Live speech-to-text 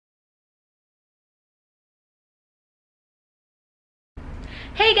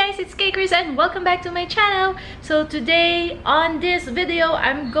Hey guys, it's Misskaykrizz and welcome back to my channel. So today on this video,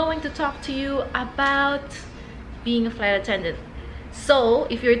 I'm going to talk to you about being a flight attendant. So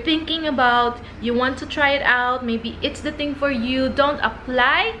if you're thinking about, you want to try it out, maybe it's the thing for you, don't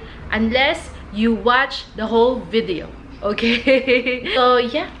apply unless you watch the whole video, okay? So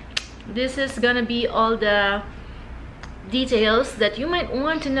yeah, this is gonna be all the details that you might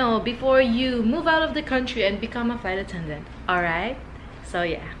want to know before you move out of the country and become a flight attendant. All right, so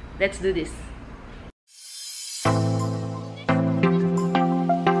yeah, let's do this.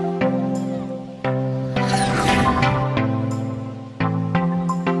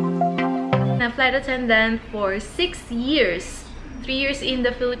 A flight attendant for 6 years, 3 years in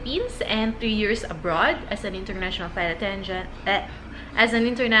the Philippines and 3 years abroad as an international flight attendant, as an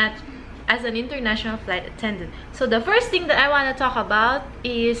international flight attendant. So the first thing that I want to talk about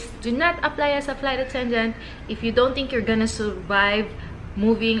is, do not apply as a flight attendant if you don't think you're gonna survive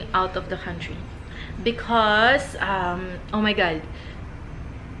moving out of the country, because oh my god,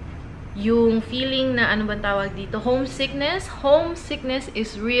 yung feeling na ano bang tawag dito, homesickness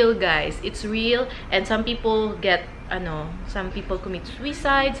is real, guys. It's real, and some people get some people commit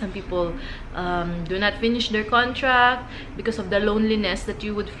suicide, some people do not finish their contract because of the loneliness that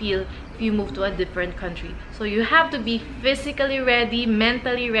you would feel if you move to a different country. So you have to be physically ready,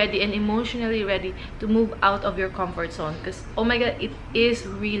 mentally ready, and emotionally ready to move out of your comfort zone, because oh my god, it is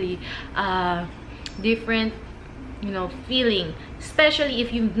really different, feeling, especially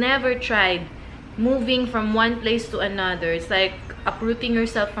if you've never tried moving from one place to another. It's like uprooting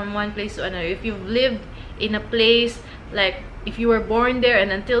yourself from one place to another. If you've lived in a place, like if you were born there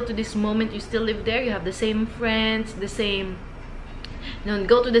and until to this moment you still live there, you have the same friends, the same,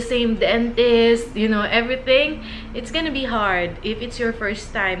 go to the same dentist, everything, it's gonna be hard if it's your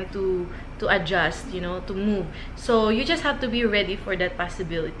first time to adjust, to move. So you just have to be ready for that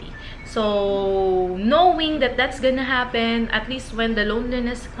possibility. So knowing that that's gonna happen, at least when the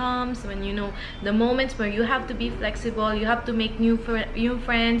loneliness comes, when the moments where you have to be flexible, you have to make new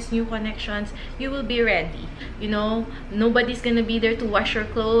friends, new connections, you will be ready. Nobody's gonna be there to wash your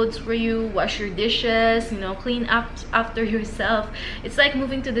clothes for you, wash your dishes, clean up after yourself. It's like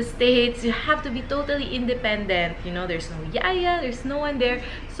moving to the States. You have to be totally independent. There's no yaya, there's no one there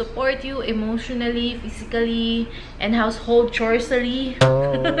to support you emotionally, physically, and household choresally,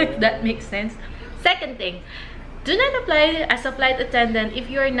 if that makes sense. Second thing, do not apply as a flight attendant if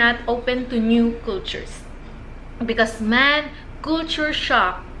you're not open to new cultures, because man, culture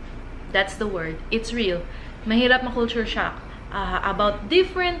shock, that's the word, it's real. Mahirap ma-culture shock about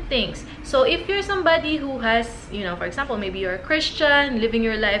different things. So if you're somebody who has, for example, maybe you're a Christian, living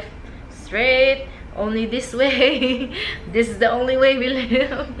your life straight, only this way, this is the only way we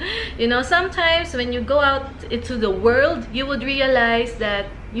live. Sometimes when you go out into the world, you would realize that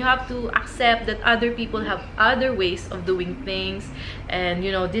you have to accept that other people have other ways of doing things, and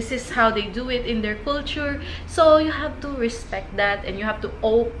this is how they do it in their culture. So you have to respect that, and you have to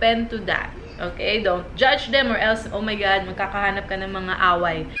open to that. Okay, don't judge them, or else oh my god, magkakahanap ka ng mga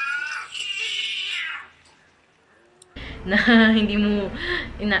away na hindi mo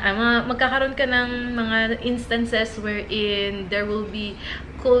magkakaroon ka ng mga instances wherein there will be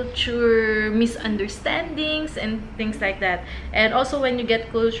culture misunderstandings and things like that. And also when you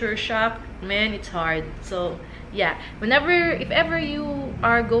get culture shock, man, it's hard. So yeah, if ever you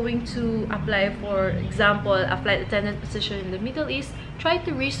are going to apply, for example, a flight attendant position in the Middle East, try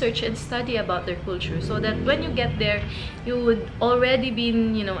to research and study about their culture, so that when you get there, you would already be,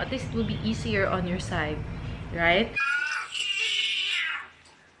 at least it will be easier on your side, right?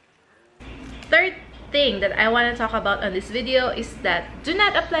 Third thing that I want to talk about on this video is that do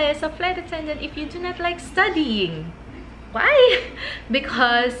not apply as a flight attendant if you do not like studying. Why?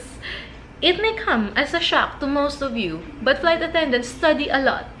 Because it may come as a shock to most of you, but flight attendants study a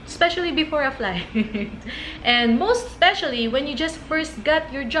lot, especially before a flight. And most especially when you just first got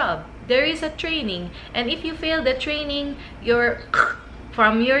your job, there is a training, and if you fail the training, you're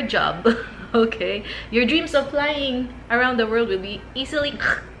from your job. Okay, your dreams of flying around the world will be easily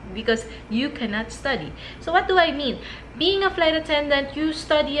because you cannot study. So what do I mean? Being a flight attendant, you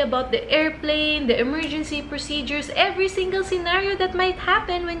study about the airplane, the emergency procedures, every single scenario that might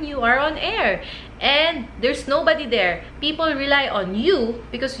happen when you are on air. And there's nobody there. People rely on you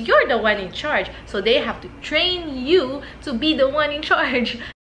because you're the one in charge. So they have to train you to be the one in charge.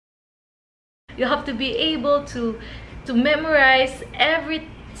 You have to be able to memorize every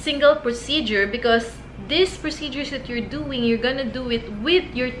single procedure, because these procedures that you're doing, you're gonna do it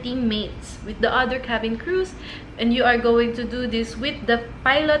with your teammates, with the other cabin crews, and you are going to do this with the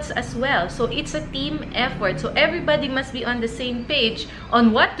pilots as well. So it's a team effort. So everybody must be on the same page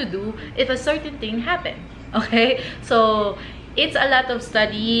on what to do if a certain thing happens. Okay, so it's a lot of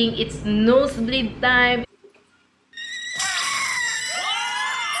studying. It's nosebleed time.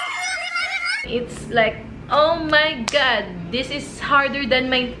 It's like, oh my god, this is harder than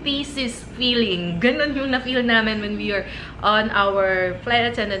my thesis feeling. Ganon yung na-feel namin when we are on our flight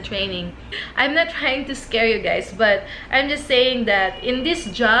attendant training. I'm not trying to scare you guys, but I'm just saying that in this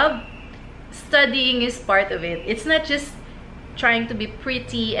job, studying is part of it. It's not just trying to be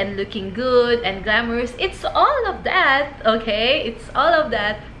pretty and looking good and glamorous. It's all of that, okay? It's all of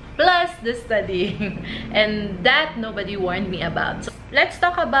that plus the studying. And that nobody warned me about. So let's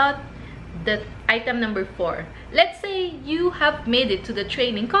talk about the item number 4. Let's say you have made it to the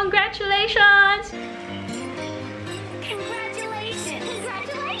training. Congratulations! Congratulations!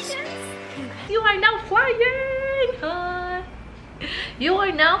 Congratulations! You are now flying! Huh? You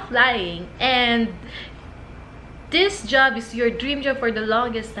are now flying, and this job is your dream job for the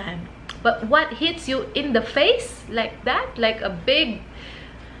longest time. But what hits you in the face like that, like a big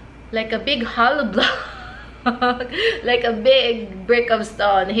hollow block, like a big brick of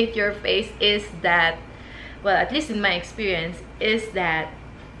stone hit your face, is that, well, at least in my experience, is that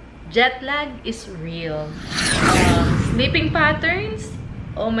jet lag is real. Sleeping patterns,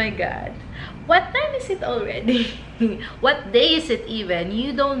 oh my god. What time is it already? What day is it even?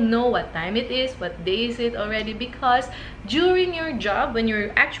 You don't know what time it is, what day is it already, because during your job, when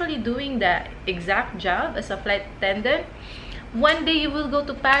you're actually doing the exact job as a flight attendant, one day you will go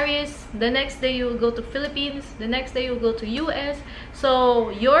to Paris, the next day you will go to Philippines, the next day you will go to US. So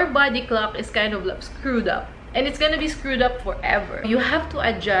your body clock is kind of like screwed up, and it's gonna be screwed up forever. You have to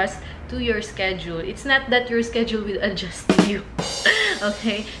adjust to your schedule. It's not that your schedule will adjust to you.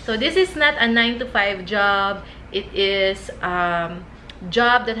 Okay, so this is not a 9 to 5 job. It is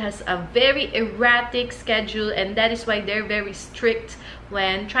job that has a very erratic schedule, and that is why they're very strict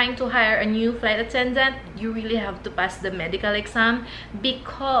when trying to hire a new flight attendant. You really have to pass the medical exam,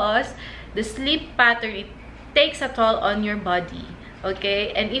 because the sleep pattern, it takes a toll on your body.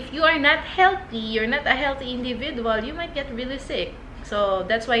 Okay, and if you are not healthy, you're not a healthy individual, you might get really sick. So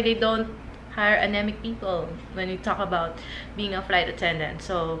that's why they don't hire anemic people when we talk about being a flight attendant.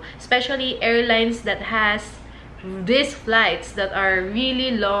 So especially airlines that has these flights that are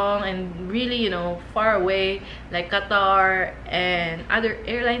really long and really, you know, far away, like Qatar and other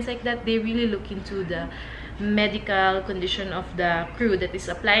airlines like that, they really look into the medical condition of the crew that is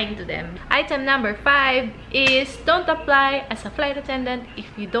applying to them. Item number 5 is, don't apply as a flight attendant if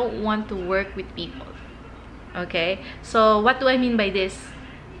you don't want to work with people. Okay, so what do I mean by this?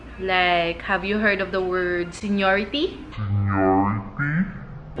 Like, have you heard of the word seniority?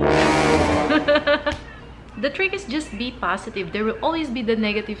 The trick is just be positive. There will always be the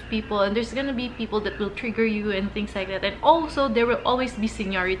negative people, and there's gonna be people that will trigger you and things like that. And also there will always be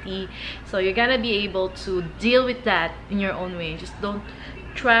seniority, so you're gonna be able to deal with that in your own way. Just don't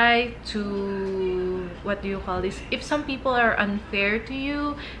try to, what do you call this, if some people are unfair to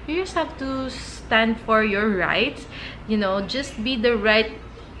you, you just have to stand for your rights. You know, just be the right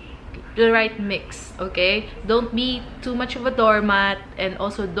mix. Okay, don't be too much of a doormat, and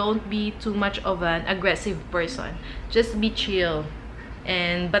also don't be too much of an aggressive person. Just be chill,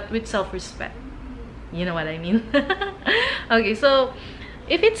 and but with self-respect. You know what I mean? Okay, so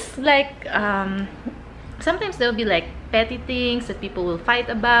if it's like sometimes there'll be like petty things that people will fight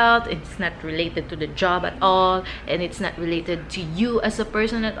about. It's not related to the job at all, and it's not related to you as a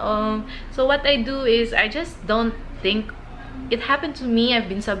person at all. So what I do is, I just don't think. It happened to me. I've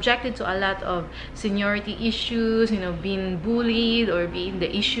been subjected to a lot of seniority issues, you know, being bullied or being the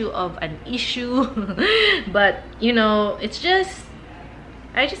issue of an issue. But, you know, it's just,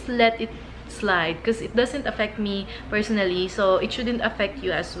 I just let it slide, because it doesn't affect me personally, so it shouldn't affect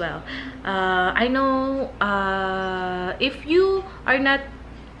you as well. I know if you are not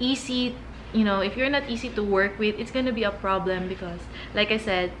easy, you know, if you're not easy to work with, it's gonna be a problem, because like I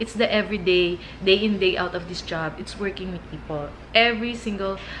said, it's the everyday, day in day out of this job. It's working with people, every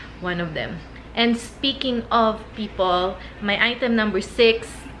single one of them. And speaking of people, my item number 6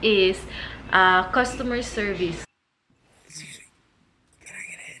 is customer service. Can I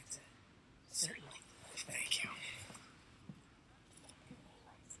get it? Certainly. Thank you.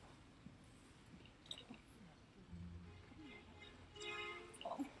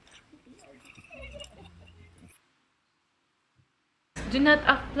 do not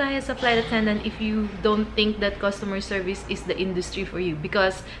apply as a flight attendant if you don't think that customer service is the industry for you,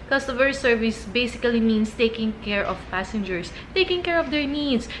 because customer service basically means taking care of passengers, taking care of their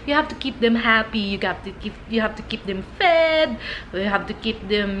needs. You have to keep them happy, you have to keep them fed, you have to keep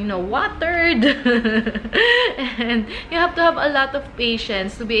them, you know, watered and you have to have a lot of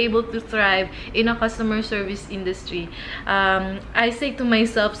patience to be able to thrive in a customer service industry. I say to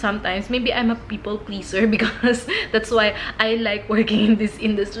myself sometimes, maybe I'm a people pleaser, because that's why I like working in this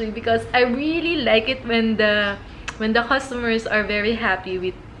industry, because I really like it when the customers are very happy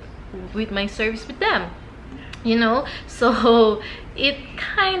with my service with them, you know. So it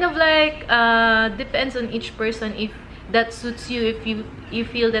kind of like depends on each person if that suits you, if you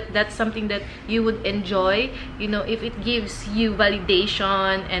feel that that's something that you would enjoy, you know, if it gives you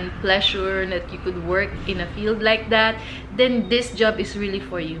validation and pleasure that you could work in a field like that, then this job is really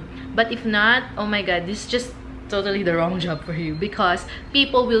for you. But if not, oh my god, this is just totally the wrong job for you, because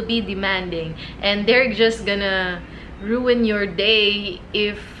people will be demanding and they're just gonna ruin your day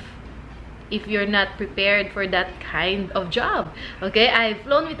if you're not prepared for that kind of job. Okay, I've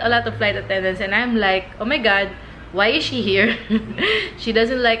flown with a lot of flight attendants and I'm like, oh my god, why is she here? She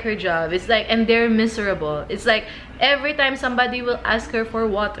doesn't like her job. It's like, and they're miserable. It's like every time somebody will ask her for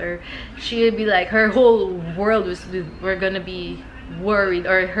water, she'll be like, her whole world we're gonna be worried,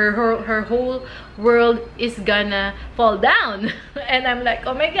 or her whole world is gonna fall down. And I'm like,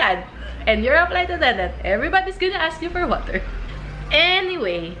 oh my god, and you're a flight attendant, everybody's gonna ask you for water.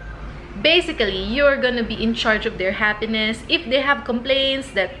 Anyway, basically you're gonna be in charge of their happiness. If they have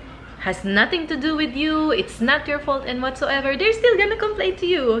complaints that has nothing to do with you, it's not your fault and whatsoever, they're still gonna complain to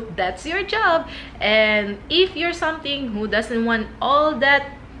you. That's your job. And if you're something who doesn't want all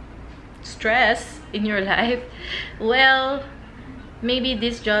that stress in your life, well, maybe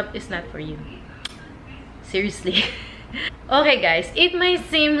this job is not for you. Seriously. Okay guys, it might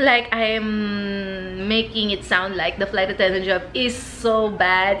seem like I am making it sound like the flight attendant job is so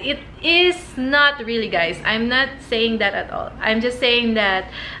bad. It is not really, guys. I'm not saying that at all. I'm just saying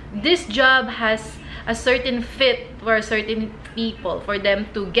that this job has a certain fit for certain people, for them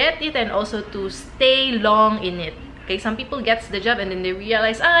to get it and also to stay long in it. Okay, some people gets the job and then they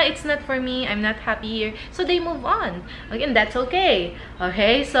realize, it's not for me, I'm not happy here, so they move on. Again, that's okay.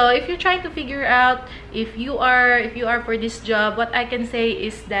 Okay, so if you're trying to figure out if you are for this job, what I can say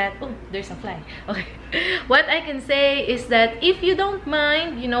is that, oh, there's a fly. Okay, what I can say is that if you don't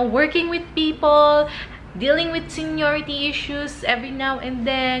mind, you know, working with people, dealing with seniority issues every now and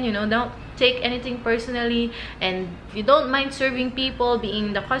then, you know, don't take anything personally, and you don't mind serving people,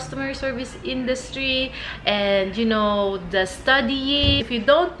 being the customer service industry, and you know, the studying, if you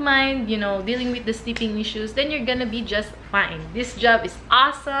don't mind, you know, dealing with the sleeping issues, then you're gonna be just fine. This job is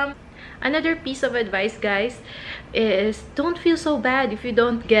awesome. Another piece of advice, guys, is don't feel so bad if you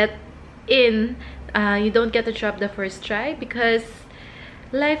don't get in, you don't get a job the first try, because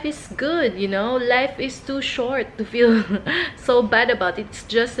life is good, you know. Life is too short to feel so bad about it. It's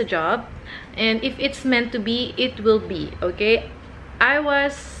just a job, and if it's meant to be, it will be. Okay, I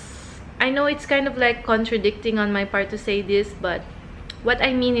know it's kind of like contradicting on my part to say this, but what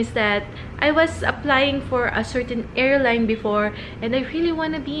I mean is that I was applying for a certain airline before, and I really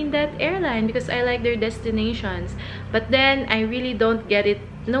want to be in that airline because I like their destinations, but then I really don't get it.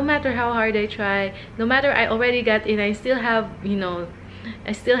 No matter how hard I try, no matter I already got in, I still have, you know,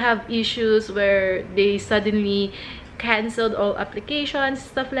 I still have issues where they suddenly canceled all applications,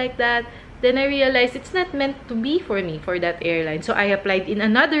 stuff like that. Then I realized it's not meant to be for me, for that airline. So I applied in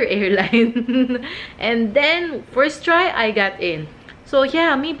another airline. And then first try, I got in. So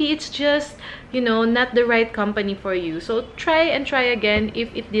yeah, maybe it's just, you know, not the right company for you. So try and try again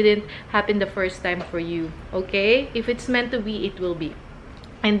if it didn't happen the first time for you. Okay? If it's meant to be, it will be.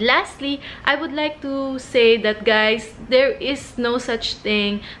 And lastly, I would like to say that, guys, there is no such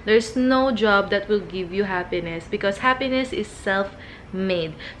thing. There's no job that will give you happiness, because happiness is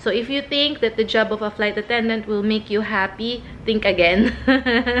self-made. So if you think that the job of a flight attendant will make you happy, think again.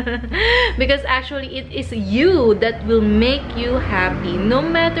 Because actually, it is you that will make you happy, no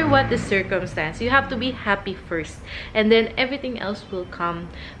matter what the circumstance. You have to be happy first, and then everything else will come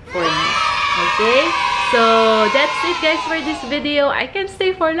for you. Okay, so that's it, guys, for this video. I can't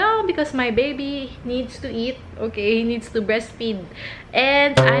stay for long because my baby needs to eat. Okay, he needs to breastfeed,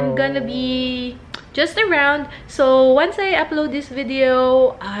 and I'm gonna be just around. So once I upload this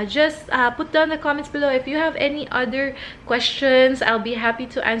video, just put down the comments below if you have any other questions. I'll be happy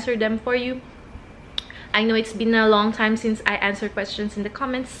to answer them for you. I know it's been a long time since I answered questions in the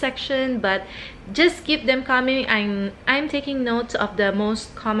comments section, but just keep them coming. I'm taking notes of the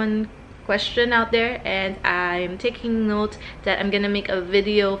most common question out there, and I'm taking note that I'm gonna make a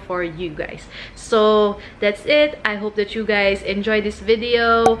video for you guys. So that's it. I hope that you guys enjoy this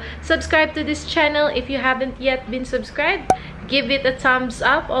video. Subscribe to this channel if you haven't yet been subscribed. Give it a thumbs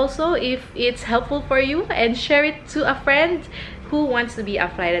up also if it's helpful for you, and share it to a friend who wants to be a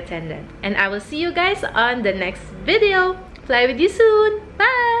flight attendant. And I will see you guys on the next video. Fly with you soon.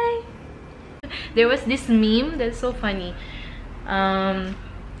 Bye. There was this meme that's so funny.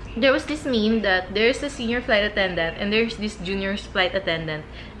 There was this meme that there's a senior flight attendant and there's this junior flight attendant,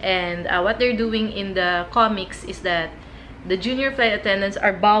 and what they're doing in the comics is that the junior flight attendants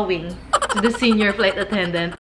are bowing to the senior flight attendant.